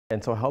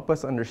And so help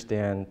us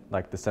understand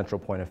like the central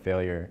point of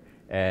failure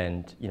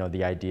and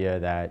the idea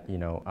that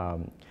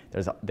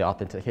there's the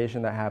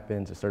authentication that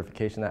happens, the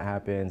certification that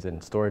happens,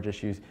 and storage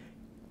issues.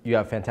 You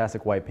have a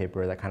fantastic white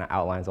paper that kind of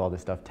outlines all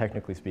this stuff,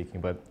 technically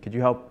speaking, but could you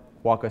help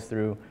walk us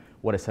through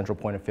what a central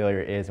point of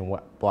failure is and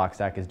what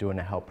Blockstack is doing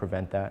to help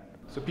prevent that?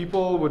 So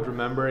people would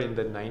remember in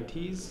the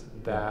 90s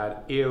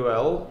that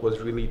AOL was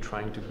really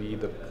trying to be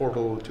the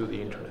portal to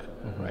the internet,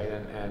 right?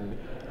 And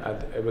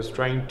it was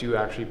trying to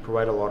actually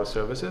provide a lot of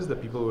services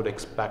that people would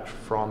expect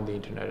from the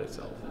internet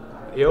itself.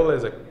 AOL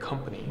is a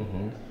company.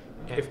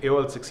 And if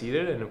AOL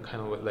succeeded and it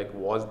kind of like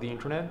was the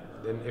internet,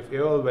 then if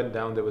AOL went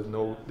down,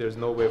 there's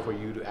no way for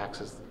you to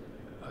access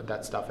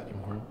that stuff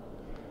anymore.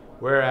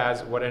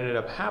 Whereas what ended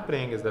up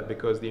happening is that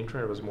because the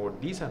internet was more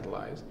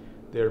decentralized,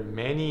 there are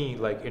many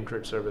like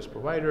internet service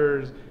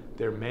providers,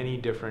 there are many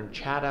different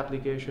chat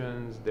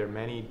applications, there are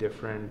many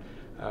different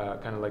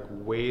kind of like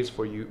ways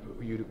for you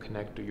to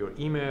connect to your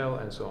email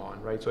and so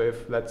on, right? So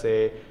if, let's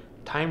say,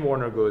 Time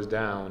Warner goes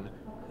down,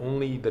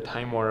 only the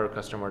Time Warner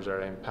customers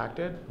are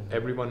impacted.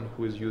 Everyone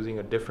who is using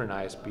a different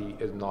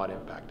ISP is not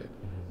impacted.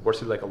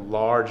 Versus like a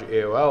large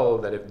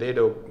AOL that if they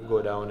don't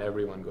go down,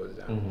 everyone goes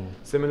down.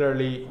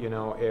 Similarly,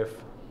 if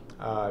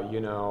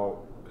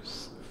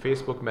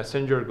Facebook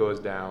Messenger goes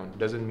down,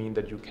 doesn't mean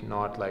that you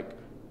cannot like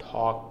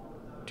talk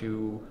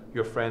to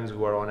your friends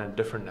who are on a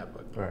different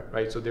network,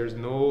 right? So there's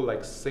no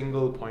like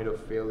single point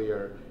of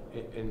failure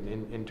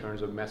in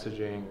terms of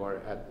messaging or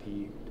at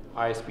the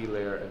ISP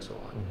layer and so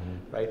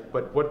on, right?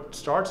 But what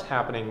starts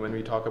happening when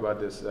we talk about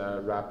this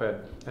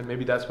rapid, and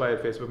maybe that's why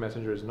Facebook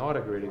Messenger is not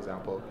a great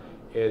example,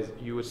 is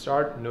you would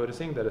start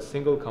noticing that a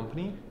single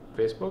company,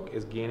 Facebook,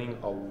 is gaining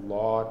a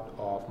lot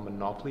of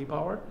monopoly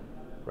power,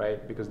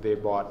 right? Because they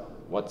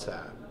bought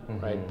WhatsApp,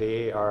 right?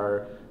 They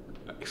are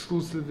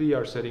exclusively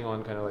sitting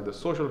on kind of like the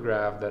social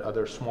graph that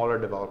other smaller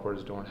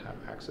developers don't have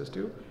access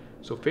to.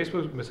 So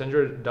Facebook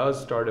Messenger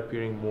does start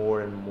appearing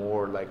more and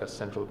more like a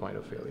central point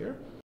of failure.